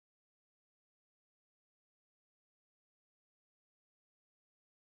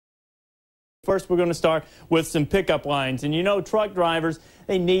First, we're going to start with some pickup lines. And you know, truck drivers,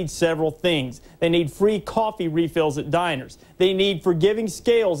 they need several things. They need free coffee refills at diners. They need forgiving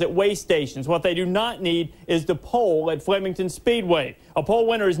scales at weigh stations. What they do not need is the pole at Flemington Speedway. A pole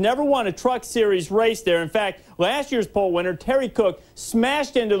winner has never won a Truck Series race there. In fact, last year's pole winner, Terry Cook,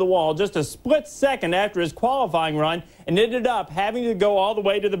 smashed into the wall just a split second after his qualifying run and ended up having to go all the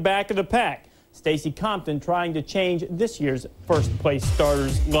way to the back of the pack. Stacy Compton trying to change this year's first-place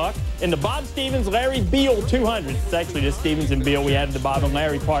starter's luck. In the Bob Stevens Larry Beal 200. It's actually just Stevens and Beal. We added the Bob and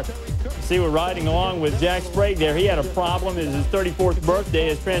Larry part. See, we're riding along with Jack Sprague there. He had a problem. It was his 34th birthday.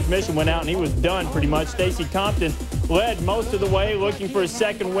 His transmission went out, and he was done pretty much. Stacy Compton led most of the way, looking for his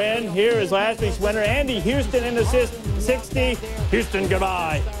second win. Here is last week's winner, Andy Houston, in the 60. Houston,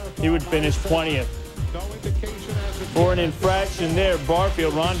 goodbye. He would finish 20th. For an infraction there,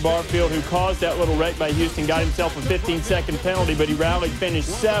 Ron Barfield, who caused that little wreck by Houston, got himself a 15-second penalty, but he rallied, finished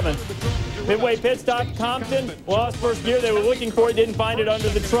 7th. Midway pit stop, Compton lost first gear. They were looking for it, didn't find it under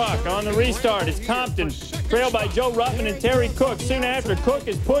the truck. On the restart, it's Compton, trailed by Joe Ruttman and Terry Cook. Soon after, Cook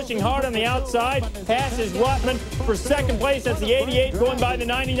is pushing hard on the outside, passes Ruttman for second place. That's the 88 going by the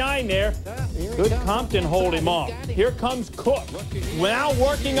 99 there. Good Compton hold him off. Here comes Cook, now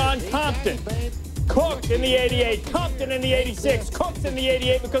working on Compton. Cook in the 88, Compton in the 86, Cook's in the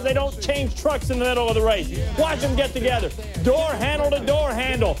 88 because they don't change trucks in the middle of the race. Watch them get together. Door handle to door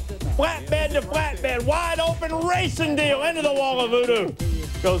handle. Flatbed to flatbed. Wide open racing deal into the wall of voodoo.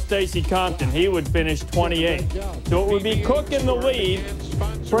 Goes Stacy Compton. He would finish 28th. So it would be Cook in the lead,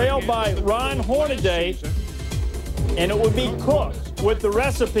 trailed by Ron Hornaday, and it would be Cook with the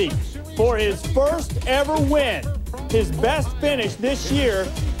recipe for his first ever win. His best finish this year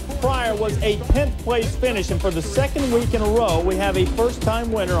prior was a 10th place finish, and for the second week in a row, we have a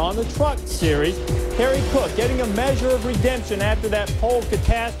first-time winner on the Truck Series. Terry Cook getting a measure of redemption after that pole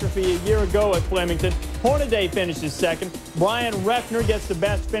catastrophe a year ago at Flemington. Hornaday finishes second. Brian Reffner gets the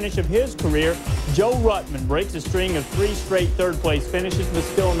best finish of his career. Joe Ruttman breaks a string of 3 straight third-place finishes, but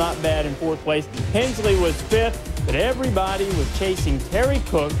still not bad in 4th place. Hensley was 5th, but everybody was chasing Terry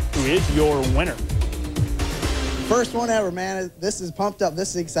Cook, who is your winner. First one ever, man. This is pumped up. This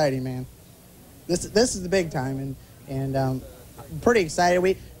is exciting, man. This is the big time, and I'm pretty excited.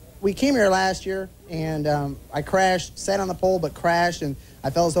 We came here last year, and I crashed, sat on the pole, but crashed, and I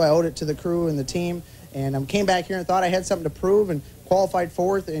felt as though I owed it to the crew and the team. And came back here and thought I had something to prove, and qualified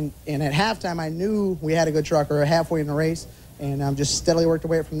 4th. And at halftime, I knew we had a good truck, or halfway in the race. And just steadily worked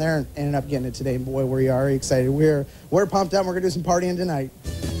away from there and ended up getting it today. Boy, we are excited. We're pumped up. We're gonna do some partying tonight.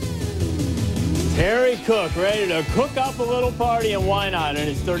 Terry Cook ready to cook up a little party, and why not? In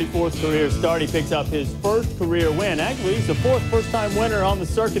his 34th career start, he picks up his first career win. Actually, he's the 4th first-time winner on the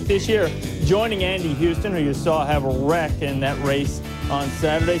circuit this year, joining Andy Houston, who you saw have a wreck in that race on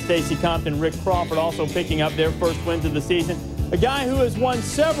Saturday. Stacy Compton, Rick Crawford also picking up their first wins of the season. A guy who has won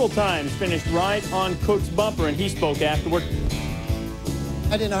several times finished right on Cook's bumper, and he spoke afterward.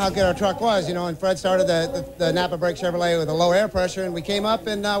 I didn't know how good our truck was, you know, and Fred started the Napa Brake Chevrolet with a low air pressure, and we came up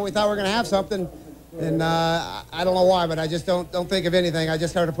and we thought we were going to have something. And I don't know why, but I just don't think of anything. I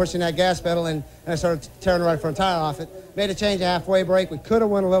just started pushing that gas pedal, and I started tearing the right front tire off it. Made a change of halfway brake. We could have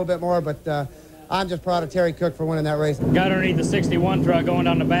won a little bit more, but I'm just proud of Terry Cook for winning that race. Got underneath the 61 truck going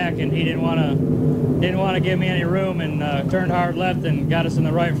down the back, and he didn't want to give me any room, and turned hard left and got us in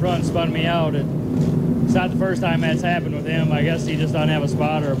the right front, spun me out. It's not the first time that's happened with him. I guess he just doesn't have a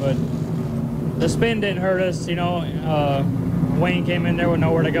spotter, but the spin didn't hurt us, you know. Wayne came in there with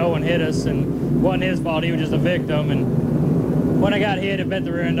nowhere to go and hit us, and it wasn't his fault. He was just a victim. And when I got hit, it bent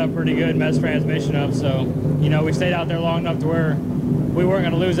the rear end up pretty good, messed transmission up. So, you know, we stayed out there long enough to where we weren't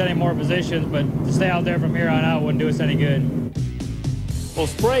going to lose any more positions, but to stay out there from here on out wouldn't do us any good. Well,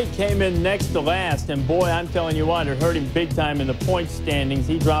 Sprague came in next to last, and boy, I'm telling you what, it hurt him big time in the point standings.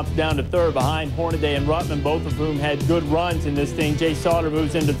 He drops down to 3rd behind Hornaday and Ruttman, both of whom had good runs in this thing. Jay Sauter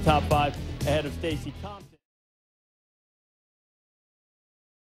moves into the top 5 ahead of Stacy Compton.